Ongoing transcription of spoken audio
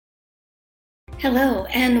Hello,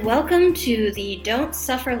 and welcome to the Don't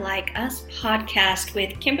Suffer Like Us podcast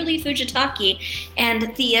with Kimberly Fujitaki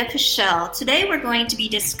and Thea Pichelle. Today we're going to be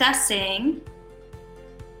discussing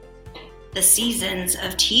the seasons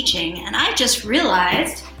of teaching, and I just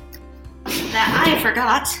realized that I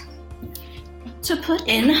forgot to put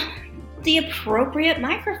in the appropriate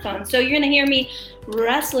microphone. So you're going to hear me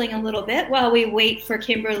wrestling a little bit while we wait for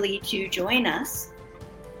Kimberly to join us.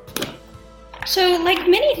 So like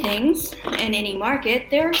many things in any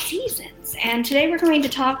market, there are seasons. And today we're going to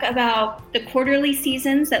talk about the quarterly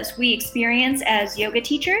seasons that we experience as yoga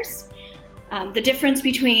teachers, the difference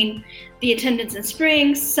between the attendance in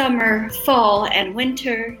spring, summer, fall, and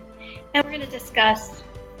winter. And we're going to discuss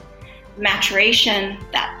maturation,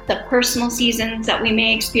 the personal seasons that we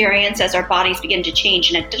may experience as our bodies begin to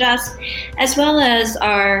change and adjust, as well as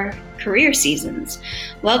our career seasons.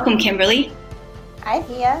 Welcome, Kimberly. Hi,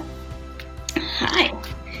 Thea. Hi.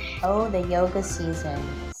 Oh, the yoga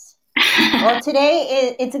seasons. Well,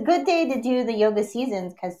 today it's a good day to do the yoga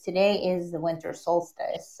seasons because today is the winter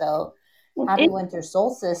solstice. So happy winter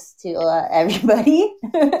solstice to everybody.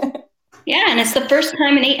 Yeah, and it's the first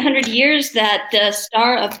time in 800 years that the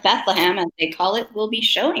Star of Bethlehem, as they call it, will be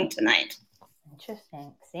showing tonight.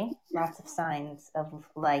 Interesting. See? Lots of signs of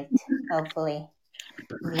light, hopefully,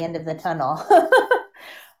 the end of the tunnel.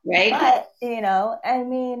 Right? But, I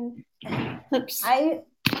mean... Oops. I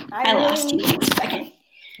lost you for a second.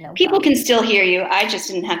 No People problem. can still hear you. I just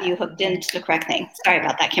didn't have you hooked into the correct thing. Sorry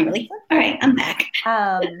about that, Kimberly. All right, I'm back.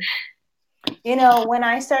 When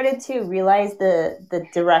I started to realize the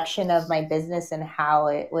direction of my business and how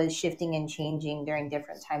it was shifting and changing during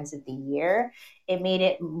different times of the year, it made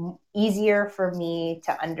it easier for me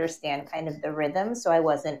to understand kind of the rhythm. So I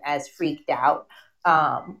wasn't as freaked out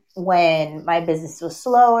when my business was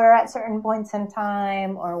slower at certain points in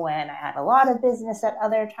time or when I had a lot of business at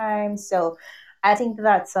other times. So I think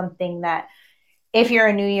that's something that if you're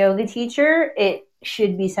a new yoga teacher, it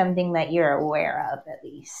should be something that you're aware of at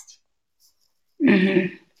least.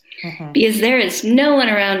 Mm-hmm. Mm-hmm. Because there is no one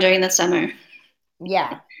around during the summer.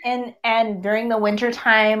 Yeah. And during the winter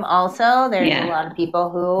time also, there's a lot of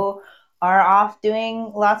people who are off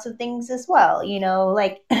doing lots of things as well.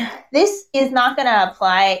 Like this is not going to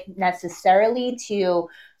apply necessarily to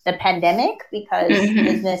the pandemic because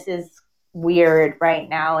business is weird right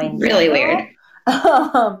now in really general.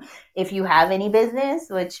 Weird. If you have any business,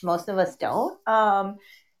 which most of us don't.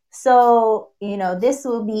 So, this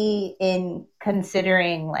will be in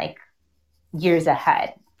considering like years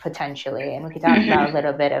ahead potentially. And we could talk about a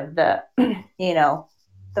little bit of the,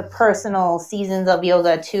 the personal seasons of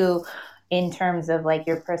yoga too, in terms of like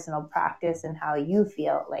your personal practice and how you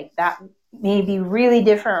feel like that may be really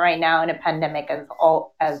different right now in a pandemic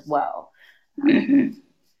as well.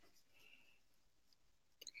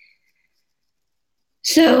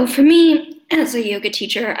 So for me, as a yoga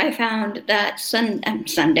teacher, I found that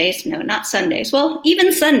Sundays, no, not Sundays. Well,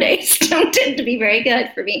 even Sundays don't tend to be very good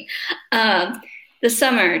for me. The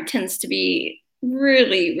summer tends to be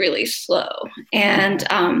really, really slow. And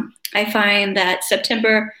I find that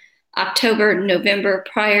September, October, November,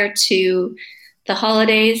 prior to the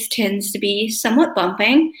holidays, tends to be somewhat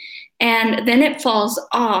bumping. And then it falls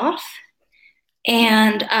off.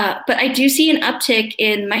 And but I do see an uptick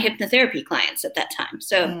in my hypnotherapy clients at that time.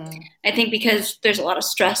 So I think because there's a lot of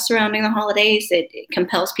stress surrounding the holidays, it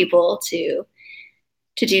compels people to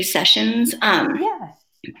do sessions. Yeah.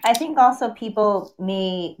 I think also people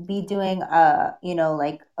may be doing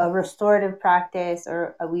like a restorative practice,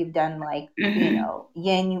 or we've done like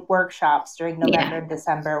yin workshops during November,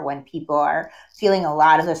 December, when people are feeling a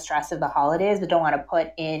lot of the stress of the holidays but don't want to put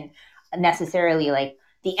in necessarily like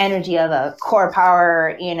the energy of a core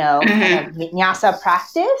power, kind of vinyasa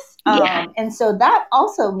practice. And so that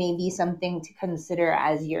also may be something to consider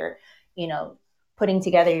as you're, putting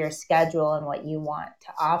together your schedule and what you want to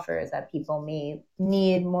offer, is that people may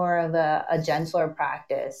need more of a gentler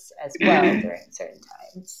practice as well during certain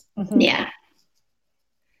times. Yeah.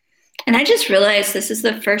 And I just realized this is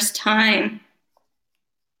the first time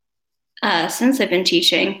since I've been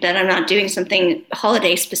teaching that I'm not doing something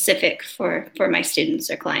holiday specific for my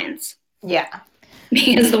students or clients. Yeah.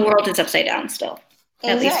 Because the world is upside down still.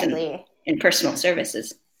 Exactly. At least in personal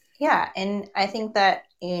services. Yeah. And I think that,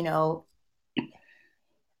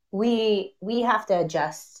 we have to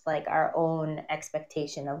adjust like our own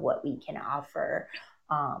expectation of what we can offer.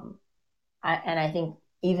 And I think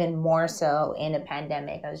even more so in a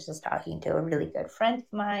pandemic. I was just talking to a really good friend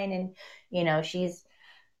of mine, and she's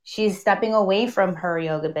stepping away from her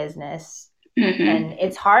yoga business And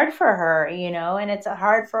it's hard for her, and it's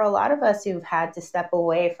hard for a lot of us who've had to step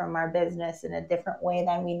away from our business in a different way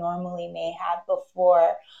than we normally may have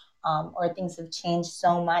before, or things have changed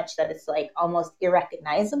so much that it's like almost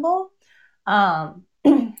irrecognizable. Um,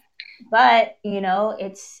 but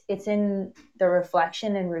it's in the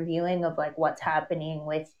reflection and reviewing of like what's happening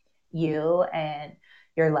with you and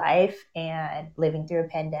your life and living through a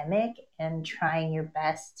pandemic and trying your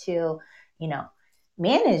best to you know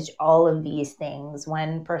manage all of these things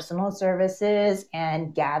when personal services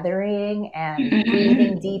and gathering and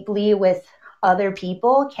breathing deeply with other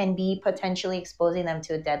people can be potentially exposing them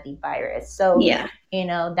to a deadly virus. So Yeah.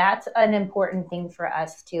 that's an important thing for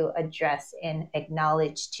us to address and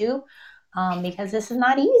acknowledge too, because this is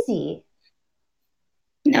not easy.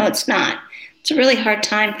 No, it's not. It's a really hard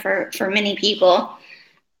time for many people.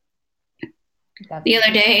 The other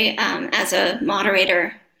Definitely. day, as a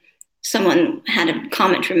moderator, someone had a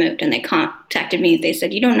comment removed and they contacted me. They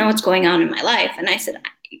said, "You don't know what's going on in my life." And I said,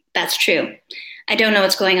 "That's true. I don't know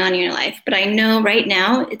what's going on in your life, but I know right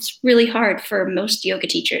now it's really hard for most yoga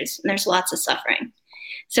teachers and there's lots of suffering.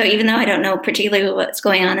 So even though I don't know particularly what's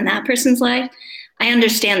going on in that person's life, I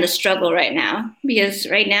understand the struggle right now because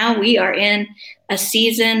right now we are in a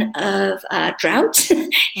season of drought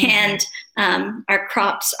and our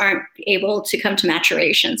crops aren't able to come to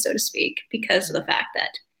maturation, so to speak, because of the fact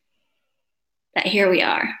that here we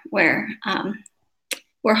are, where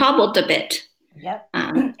we're hobbled a bit. Yep.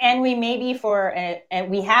 And we may be and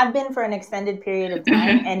we have been for an extended period of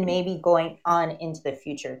time and maybe going on into the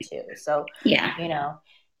future too. So, yeah.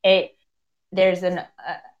 It there's an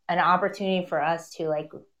opportunity for us to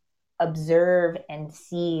like observe and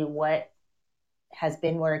see what has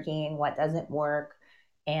been working, what doesn't work.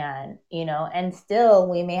 And still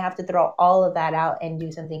we may have to throw all of that out and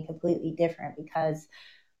do something completely different because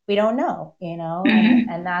we don't know,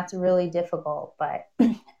 and that's really difficult. But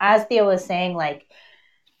as Thea was saying, like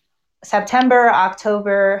September,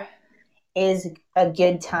 October is a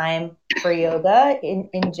good time for yoga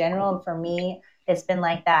in general. And for me, it's been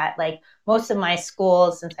like that. Like most of my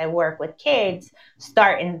schools, since I work with kids,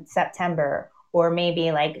 start in September or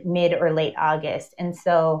maybe like mid or late August. And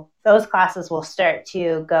so those classes will start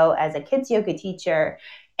to go as a kids yoga teacher.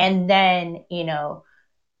 And then,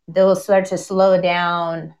 they'll start to slow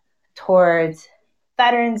down towards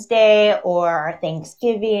Veterans Day or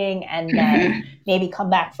Thanksgiving, and then maybe come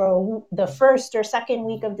back for the first or second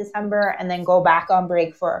week of December and then go back on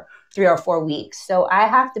break for 3 or 4 weeks. So I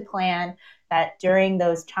have to plan that during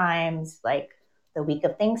those times, like the week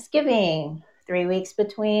of Thanksgiving, 3 weeks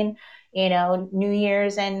between, New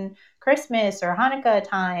Year's and Christmas or Hanukkah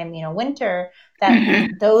time, winter, that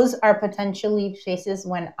those are potentially spaces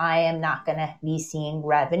when I am not going to be seeing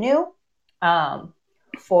revenue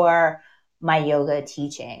for my yoga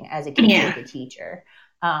teaching as a kids yoga teacher.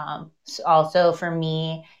 So also for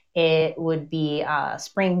me, it would be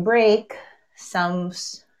spring break. Some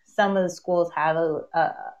of the schools have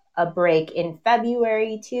a break in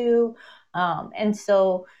February too, and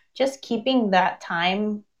so just keeping that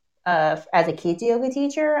time as a kids yoga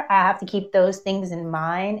teacher, I have to keep those things in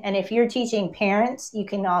mind. And if you're teaching parents, you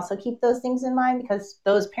can also keep those things in mind because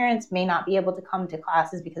those parents may not be able to come to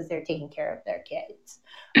classes because they're taking care of their kids.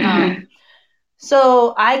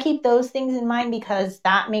 So I keep those things in mind because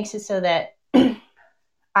that makes it so that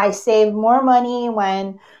I save more money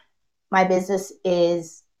when my business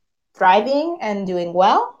is thriving and doing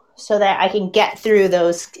well so that I can get through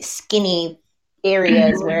those skinny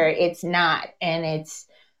areas where it's not, and it's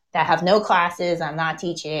that have no classes, I'm not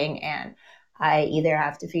teaching, and I either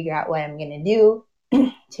have to figure out what I'm going to do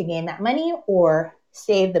to gain that money or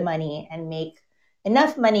save the money and make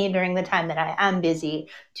enough money during the time that I am busy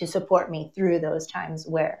to support me through those times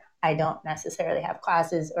where I don't necessarily have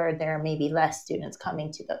classes or there may be less students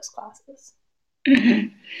coming to those classes.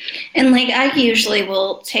 And like I usually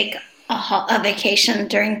will take a vacation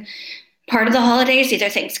during part of the holidays, either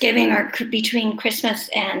Thanksgiving or between Christmas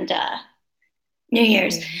and New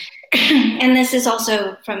Year's. And this is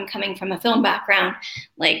also from coming from a film background,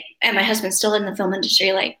 like, and my husband's still in the film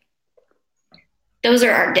industry, like those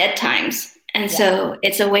are our dead times. And so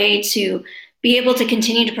it's a way to be able to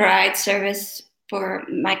continue to provide service for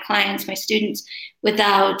my clients, my students,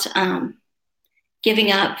 without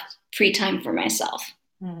giving up free time for myself.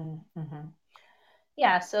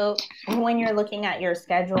 Yeah, so when you're looking at your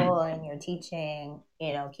schedule and your teaching,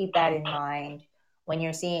 keep that in mind. When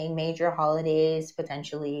you're seeing major holidays,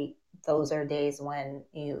 potentially those are days when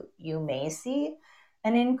you may see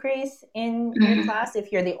an increase in your class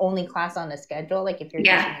if you're the only class on the schedule, like if you're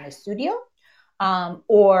teaching in a studio,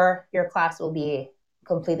 or your class will be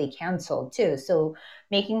completely canceled too. So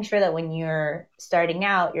making sure that when you're starting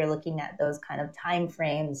out, you're looking at those kind of time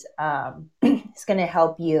frames is going to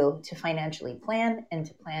help you to financially plan and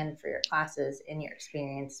to plan for your classes and your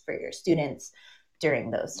experience for your students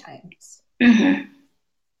during those times. Mm-hmm.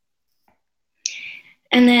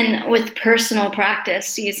 And then with personal practice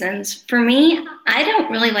seasons, for me, I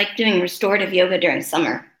don't really like doing restorative yoga during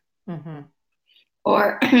summer Mm-hmm.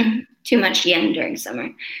 or too much yin during summer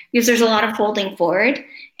because there's a lot of folding forward.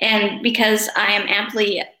 And because I am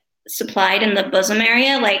amply supplied in the bosom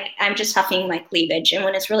area, like I'm just huffing my cleavage. And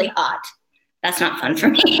when it's really hot, that's not fun for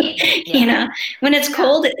me. Yeah. You know, when it's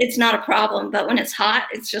cold, it's not a problem. But when it's hot,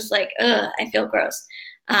 it's just like, ugh, I feel gross.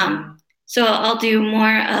 So I'll do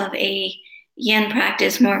more of a yin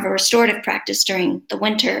practice, more of a restorative practice during the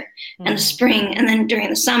winter and the spring. And then during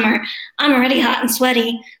the summer, I'm already hot and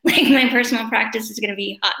sweaty. Like my personal practice is going to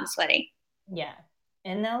be hot and sweaty. Yeah.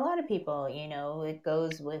 And a lot of people, you know, it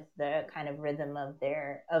goes with the kind of rhythm of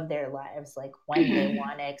their lives, like when they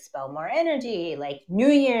want to expel more energy, like New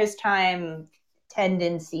Year's time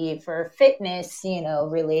tendency for fitness, you know,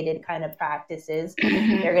 related kind of practices.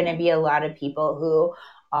 There are going to be a lot of people who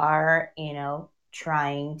are, you know,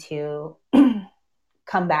 trying to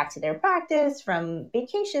come back to their practice from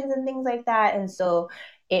vacations and things like that. And so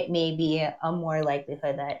it may be a more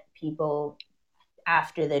likelihood that people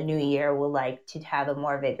after the new year will like to have a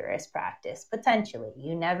more vigorous practice. Potentially,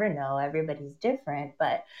 you never know, everybody's different,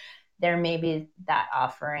 but there may be that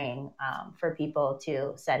offering for people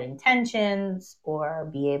to set intentions or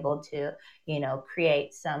be able to, you know,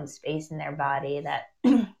 create some space in their body that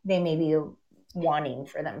they may be wanting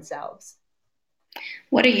for themselves.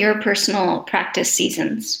 What are your personal practice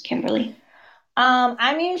seasons, Kimberly?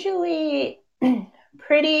 I'm usually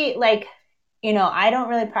pretty like, you know, I don't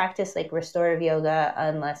really practice like restorative yoga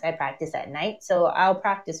unless I practice at night. So I'll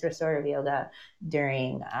practice restorative yoga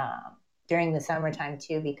during the summertime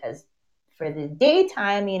too, because for the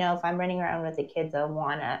daytime, you know, if I'm running around with the kids, I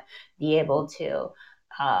want to be able to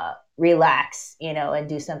relax, you know, and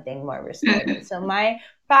do something more restorative. So my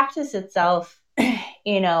practice itself,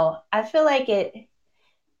 you know, I feel like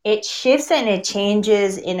it shifts and it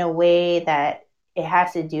changes in a way that it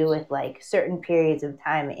has to do with like certain periods of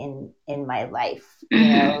time in my life. You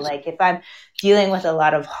know, like if I'm dealing with a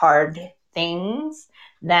lot of hard things,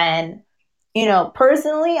 then, you know,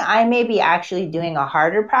 personally, I may be actually doing a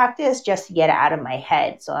harder practice just to get it out of my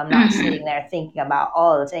head. So I'm not sitting there thinking about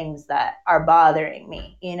all the things that are bothering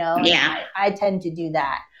me, you know? Yeah. And I tend to do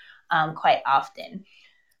that quite often.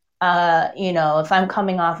 You know, if I'm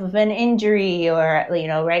coming off of an injury or, you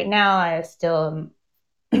know, right now I still,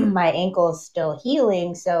 my ankle is still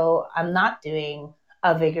healing. So I'm not doing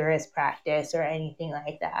a vigorous practice or anything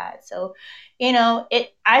like that. So, you know,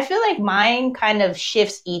 I feel like mine kind of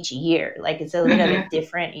shifts each year. Like it's a little bit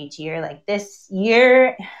different each year. Like this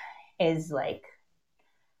year is like,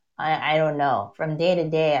 I don't know. From day to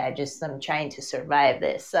day, I'm trying to survive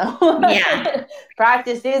this. So yeah,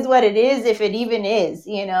 practice is what it is, if it even is,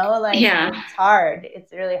 you know, like yeah, it's hard.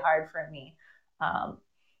 It's really hard for me.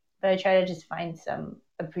 But I try to just find some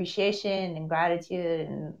appreciation and gratitude,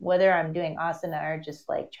 and whether I'm doing asana or just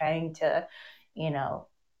like trying to, you know,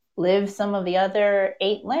 live some of the other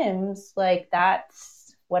 8 limbs, like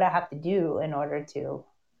that's what I have to do in order to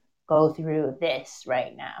go through this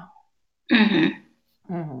right now.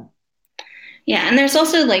 Yeah, and there's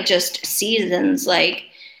also like just seasons, like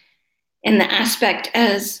in the aspect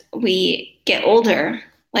as we get older,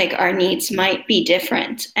 like our needs might be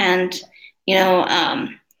different. And, you know,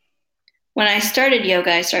 when I started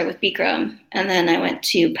yoga, I started with Bikram, and then I went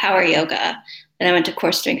to power yoga, and I went to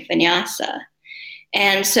core strength vinyasa.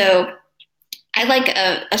 And so I like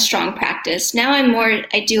a strong practice. Now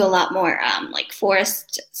I do a lot more like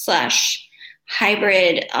forest /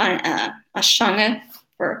 hybrid on Ashtanga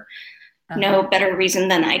for no better reason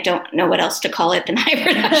than I don't know what else to call it than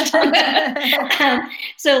hybrid Ashtanga.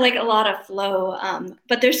 So like a lot of flow.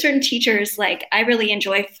 But there's certain teachers, like I really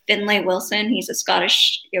enjoy Finlay Wilson. He's a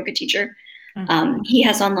Scottish yoga teacher. He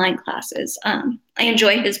has online classes. I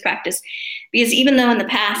enjoy his practice because even though in the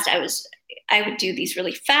past I would do these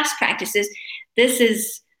really fast practices, this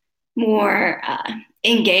is more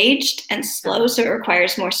engaged and slow, so it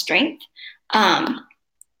requires more strength.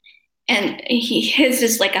 And his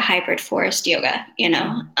is like a hybrid forest yoga, you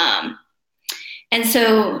know. And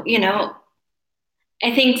so, you know,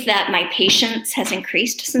 I think that my patience has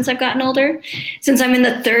increased since I've gotten older. Since I'm in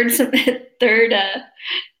the third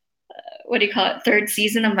what do you call it? Third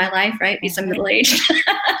season of my life, right? Because I'm middle aged.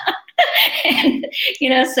 And, you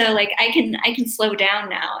know, so like I can slow down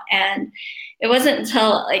now. And it wasn't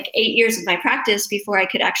until like 8 years of my practice before I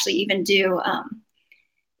could actually even do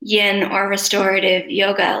yin or restorative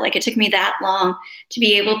yoga. Like it took me that long to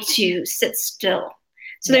be able to sit still.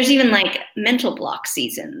 So there's even like mental block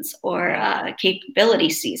seasons or capability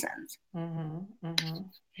seasons. Mm-hmm, mm-hmm.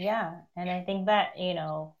 Yeah. And I think that,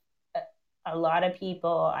 a lot of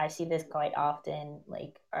people, I see this quite often,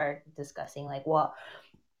 like are discussing like, well,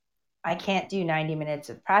 I can't do 90 minutes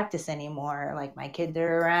of practice anymore. Like my kids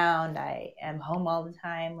are around, I am home all the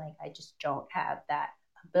time. Like I just don't have that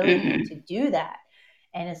ability to do that.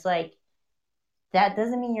 And it's like, that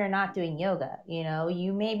doesn't mean you're not doing yoga.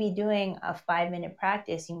 You may be doing a 5-minute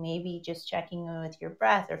practice. You may be just checking in with your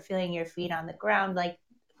breath or feeling your feet on the ground. Like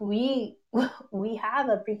we have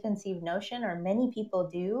a preconceived notion, or many people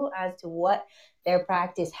do, as to what their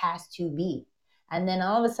practice has to be. And then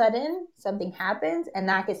all of a sudden something happens and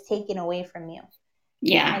that gets taken away from you.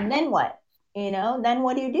 Yeah. And then what? Then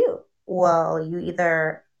what do? Well, you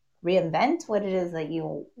either reinvent what it is that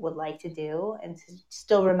you would like to do, and to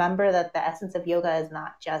still remember that the essence of yoga is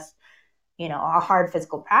not just, a hard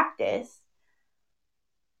physical practice.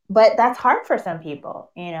 But that's hard for some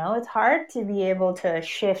people. It's hard to be able to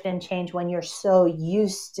shift and change when you're so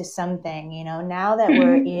used to something. Now that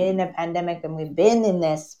we're in a pandemic and we've been in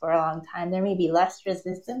this for a long time, there may be less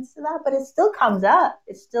resistance to that, but it still comes up.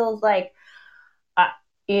 It still is like,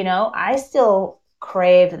 I still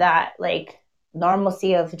crave that like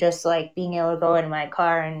normalcy of just like being able to go in my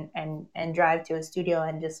car and drive to a studio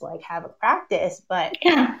and just like have a practice, but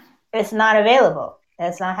it's not available.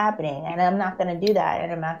 It's not happening. And I'm not going to do that.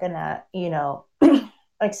 And I'm not going to,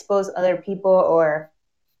 expose other people, or,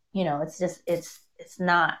 it's just, it's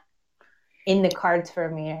not in the cards for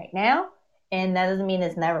me right now. And that doesn't mean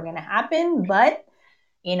it's never going to happen, but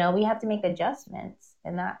we have to make adjustments.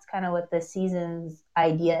 And that's kind of what the seasons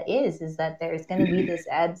idea is that there's going to be this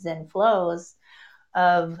ebbs and flows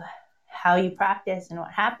of how you practice and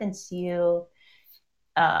what happens to you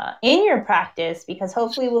in your practice, because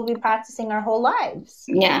hopefully we'll be practicing our whole lives.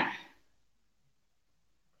 Yeah.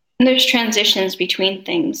 And there's transitions between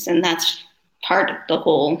things, and that's part of the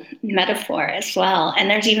whole metaphor as well. And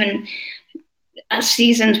there's even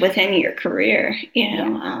seasons within your career,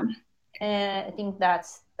 And I think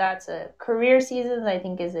that's a career seasons. I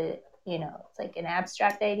think is it's like an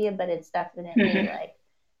abstract idea, but it's definitely like,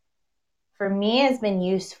 for me, it's been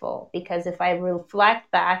useful, because if I reflect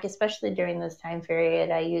back, especially during this time period,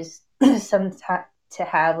 I use some time to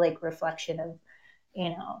have like reflection of,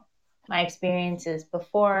 my experiences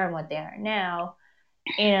before and what they are now.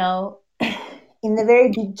 In the very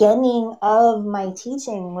beginning of my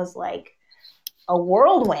teaching was like a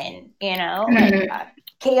whirlwind, like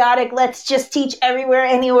chaotic, let's just teach everywhere,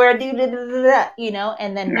 anywhere, and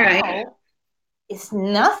then now it's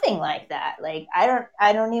nothing like that. Like I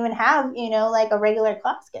don't even have, like a regular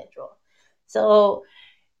class schedule. So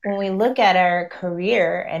when we look at our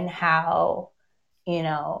career and how,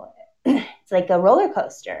 it's like a roller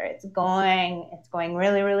coaster. It's going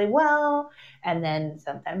really, really well. And then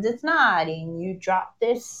sometimes it's not. And you drop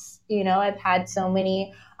this, I've had so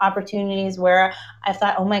many opportunities where I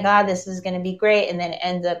thought, oh my God, this is going to be great. And then it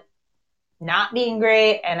ends up not being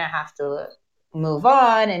great. And I have to move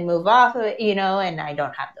on and move off of it, and I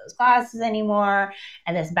don't have those classes anymore.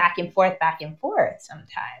 And it's back and forth sometimes.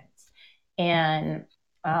 And,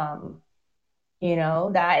 that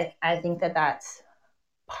I think that that's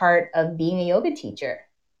part of being a yoga teacher.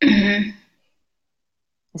 It's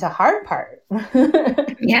a hard part.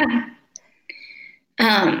 Yeah.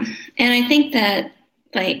 And I think that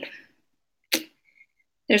like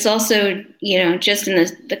there's also, just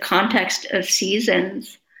in the context of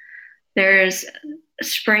seasons, there's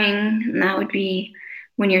spring, and that would be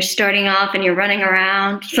when you're starting off and you're running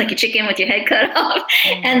around just like a chicken with your head cut off.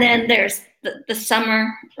 And then there's the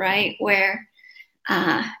summer, right, where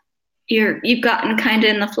you've gotten kind of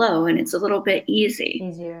in the flow and it's a little bit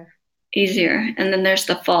easier. And then there's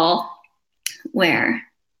the fall where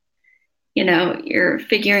you're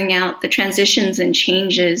figuring out the transitions and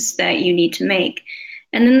changes that you need to make.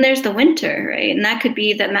 And then there's the winter, right? And that could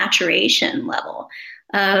be the maturation level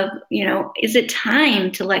of, is it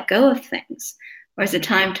time to let go of things, or is it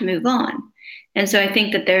time to move on? And so I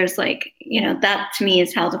think that there's like, that to me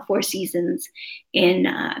is how the 4 seasons in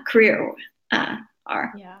career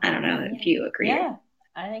are. Yeah. I don't know if you agree. Yeah,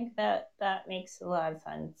 I think that makes a lot of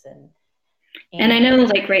sense. And I know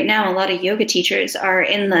like right now, a lot of yoga teachers are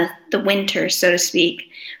in the winter, so to speak,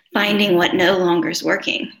 finding what no longer is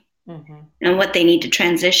working and what they need to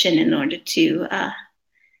transition in order to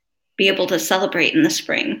be able to celebrate in the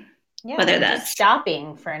spring. Yeah, whether or just that's,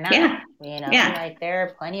 stopping for now. yeah, yeah, Like there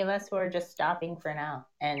are plenty of us who are just stopping for now.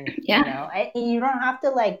 And, yeah, you don't have to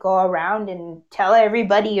like go around and tell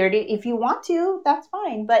everybody, or if you want to, that's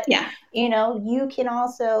fine. But, yeah. you can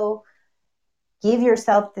also give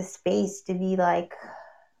yourself the space to be like,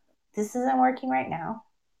 this isn't working right now.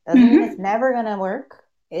 Doesn't mean it's Hmm. never going to work.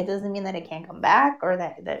 It doesn't mean that it can't come back, or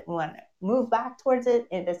that we want to move back towards it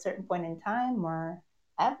at a certain point in time or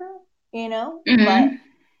ever, but Hmm.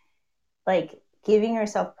 like giving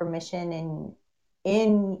yourself permission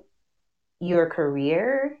in your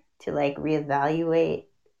career to like reevaluate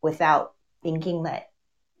without thinking that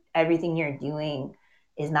everything you're doing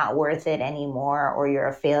is not worth it anymore, or you're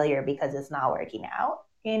a failure because it's not working out,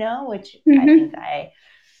 which I think Hmm. I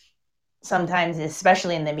sometimes,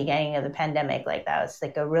 especially in the beginning of the pandemic, like that was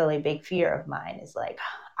like a really big fear of mine, is like,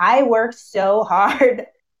 I worked so hard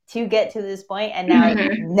to get to this point and now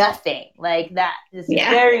it's Hmm. nothing. Like that is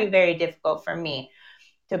Yeah. very, very difficult for me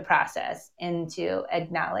to process and to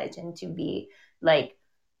acknowledge and to be like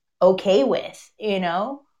okay with,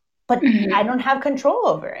 but I Hmm. don't have control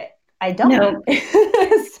over it. I don't. No.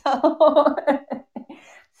 so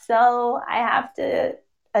so I have to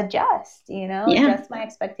adjust, Yeah. adjust my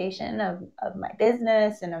expectation of my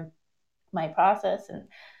business and of my process and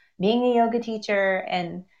being a yoga teacher.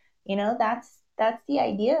 And, that's the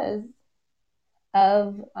ideas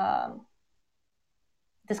of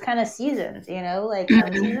this kind of seasons, like some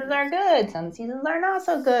Hmm. seasons are good, some seasons are not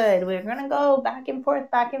so good. We're going to go back and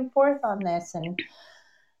forth on this. And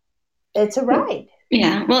it's a ride.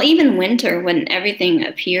 Yeah. Well, even winter when everything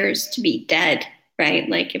appears to be dead, right?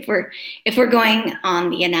 Like if we're going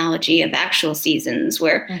on the analogy of actual seasons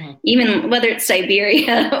where Mm-hmm. even whether it's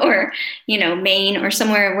Siberia or, Maine or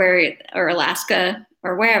somewhere where or Alaska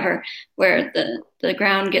or wherever where the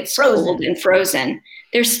ground gets cold Frozen. and frozen,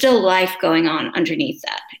 there's still life going on underneath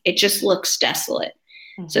that. It just looks desolate.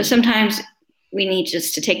 So Mm-hmm. sometimes we need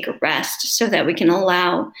just to take a rest so that we can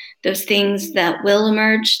allow those things that will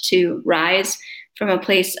emerge to rise from a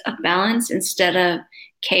place of balance instead of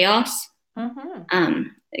chaos. Mm-hmm.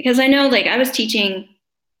 Because I know, like, I was teaching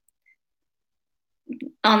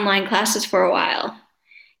online classes for a while,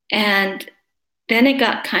 and then it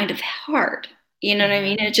got kind of hard. You know what I Mm-hmm.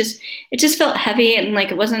 mean? It just felt heavy, and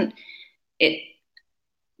like it wasn't it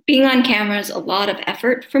being on camera is a lot of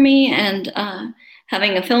effort for me, and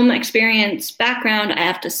having a film experience background, I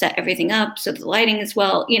have to set everything up so the lighting is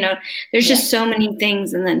well. There's Yeah. just so many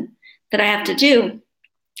things, and then that I have to do.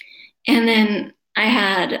 And then I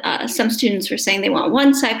had some students were saying they want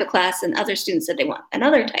one type of class, and other students said they want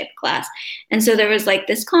another type of class. And so there was like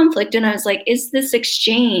this conflict, and I was like, is this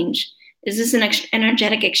exchange? Is this an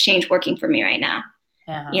energetic exchange working for me right now?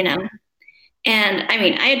 Uh-huh. You know, and I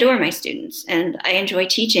mean, I adore my students and I enjoy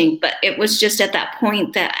teaching, but it was just at that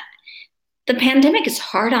point that the pandemic is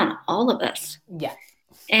hard on all of us. Yeah.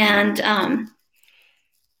 And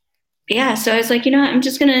yeah, so I was like, I'm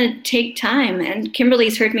just going to take time. And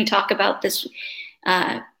Kimberly's heard me talk about this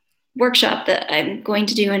uh, workshop that I'm going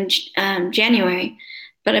to do in January,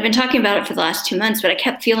 but I've been talking about it for the last 2 months, but I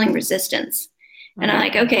kept feeling resistance. And I'm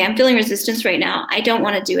Mm-hmm. like, okay, I'm feeling resistance right now. I don't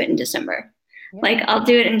want to do it in December. Yeah. Like, I'll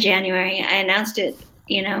do it in January. I announced it,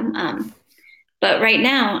 but right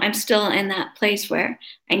now, I'm still in that place where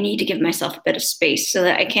I need to give myself a bit of space so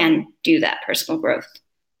that I can do that personal growth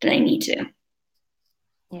that I need to.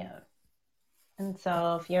 Yeah. And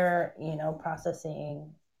so if you're,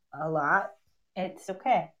 processing a lot, it's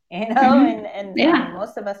okay, Mm-hmm. and Yeah.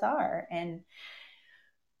 most of us are. And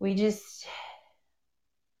we just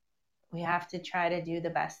we have to try to do the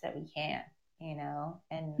best that we can,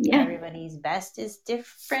 and Yeah. everybody's best is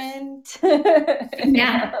different.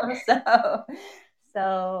 Yeah.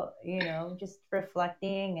 So just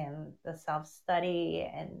reflecting and the self-study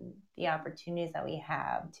and the opportunities that we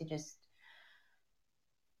have to just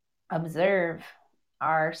observe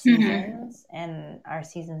our Mm-hmm. seasons and our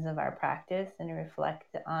seasons of our practice, and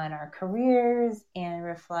reflect on our careers and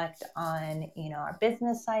reflect on our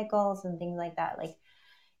business cycles and things like that. Like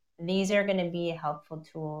these are going to be helpful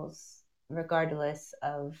tools regardless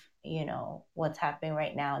of what's happening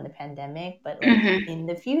right now in the pandemic, but like Mm-hmm. in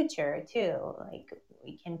the future too. Like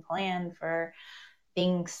we can plan for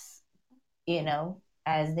things,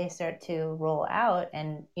 as they start to roll out.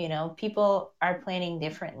 And people are planning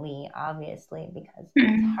differently, obviously, because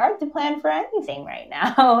it's Mm-hmm. hard to plan for anything right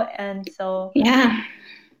now. And so Yeah.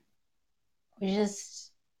 we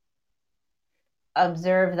just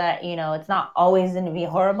observe that it's not always going to be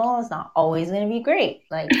horrible, it's not always going to be great.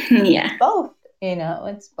 Like it's Yeah. both,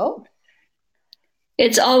 it's both.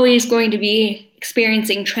 it's always going to be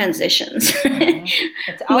experiencing transitions.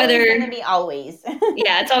 It's always going to be always.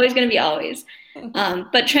 Yeah, it's always going to be always.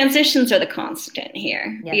 But transitions are the constant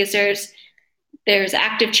here because there's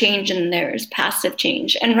active change and there's passive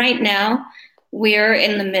change. And right now, we're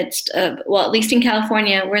in the midst of, well, at least in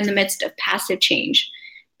California, we're in the midst of passive change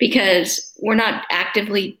because we're not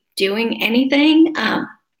actively doing anything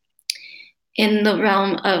in the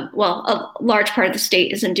realm of, well, a large part of the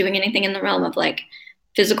state isn't doing anything in the realm of like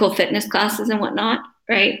physical fitness classes and whatnot,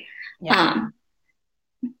 right? Yeah.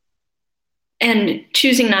 And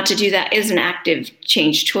choosing not to do that is an active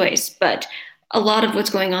change choice. But a lot of what's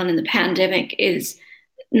going on in the pandemic is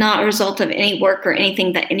not a result of any work or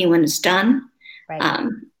anything that anyone has done. Right.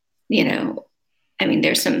 You know, I mean,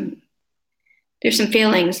 there's some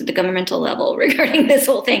failings at the governmental level regarding this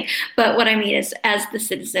whole thing. But what I mean is, as the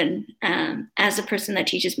citizen, as a person that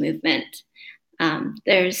teaches movement,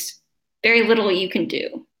 there's very little you can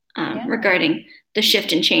do regarding the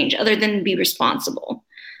shift and change other than be responsible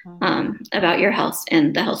about your health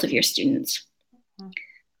and the health of your students.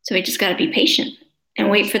 So we just got to be patient and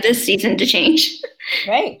wait for this season to change.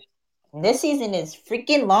 Right. This season is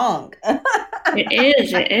freaking long. It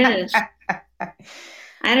is.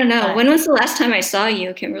 I don't know. When was the last time I saw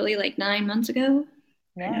you, Kimberly? Like 9 months ago?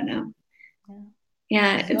 Yeah. I don't know.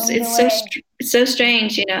 Yeah, it's so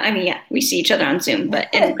strange, you know. I mean, yeah, we see each other on Zoom,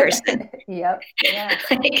 but in person. Yep. Yeah.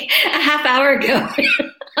 Like a half hour ago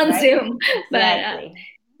on Zoom. Exactly.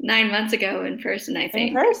 But 9 months ago in person, I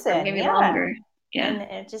think. In person, or maybe longer. Yeah. And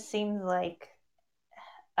it just seems like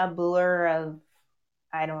a blur of,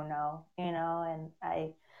 I don't know, you know, and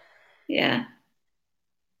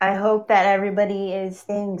I hope that everybody is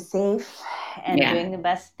staying safe and doing the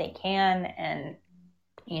best they can and,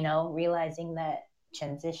 you know, realizing that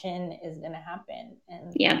transition is going to happen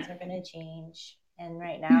and things are going to change. And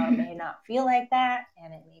right now it may not feel like that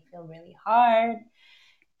and it may feel really hard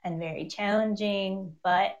and very challenging,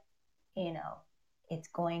 but, you know, it's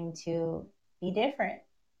going to be different.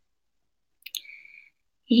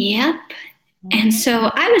 Yep. And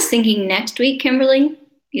so I was thinking next week, Kimberly,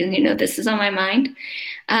 you know, this is on my mind,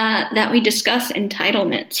 that we discuss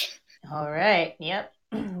entitlement. All right. Yep.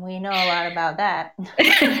 We know a lot about that.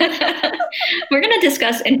 We're going to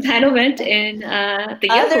discuss entitlement in the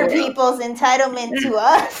other people's entitlement to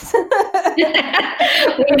us.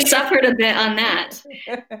 We've suffered a bit on that.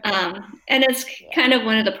 And it's kind of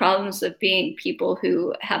one of the problems of being people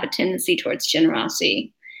who have a tendency towards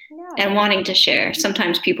generosity and wanting to share.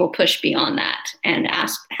 Sometimes people push beyond that and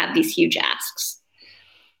have these huge asks.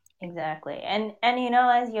 Exactly. And you know,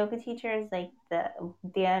 as yoga teachers, like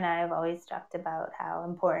Dia and I have always talked about how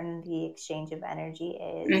important the exchange of energy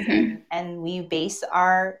is. And we base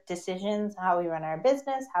our decisions, how we run our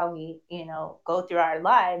business, how we, you know, go through our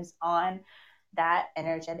lives on that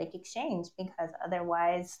energetic exchange, because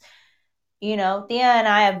otherwise, you know, Dia and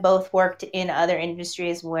I have both worked in other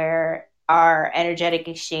industries where our energetic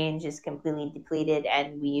exchange is completely depleted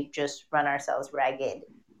and we've just run ourselves ragged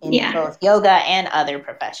in both yoga and other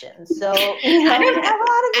professions. So you know,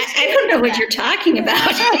 I don't know what you're talking about.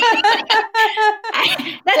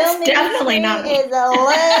 That's definitely not me. Is a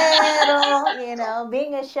little, you know,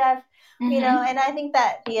 being a chef, you know, and I think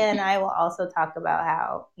that Dia and I will also talk about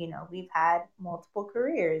how, you know, we've had multiple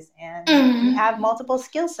careers and we have multiple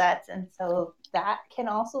skill sets. And so that can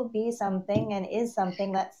also be something and is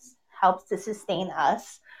something that helps to sustain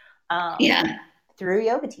us through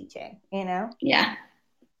yoga teaching, you know? Yeah.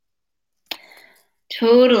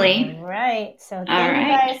 Totally. All right. So thank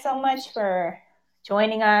you guys so much for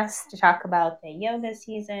joining us to talk about the yoga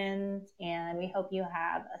seasons. And we hope you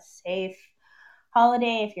have a safe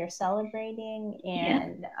holiday if you're celebrating.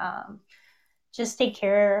 And just take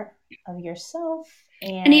care of yourself.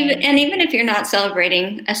 And even if you're not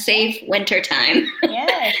celebrating, a safe winter time.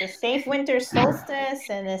 Yes, a safe winter solstice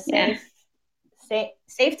and a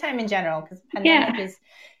safe time in general, because pandemic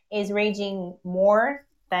is raging more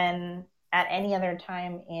than at any other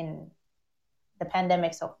time in the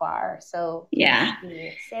pandemic so far. So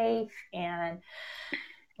be safe and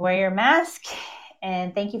wear your mask.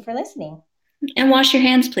 And thank you for listening. And wash your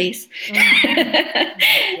hands, please.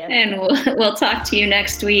 And we'll talk to you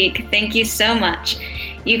next week. Thank you so much.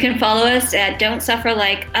 You can follow us at Don't Suffer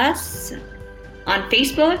Like Us on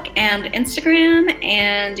Facebook and Instagram,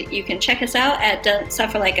 and you can check us out at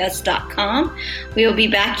don'tsufferlikeus.com. We will be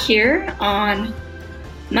back here on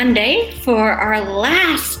Monday for our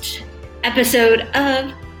last episode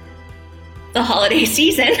of the holiday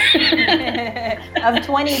season of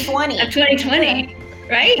 2020. Of 2020,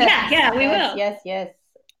 right? Yeah, we will. Yes.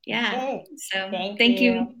 Yeah. Okay. So thank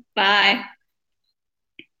you. Bye.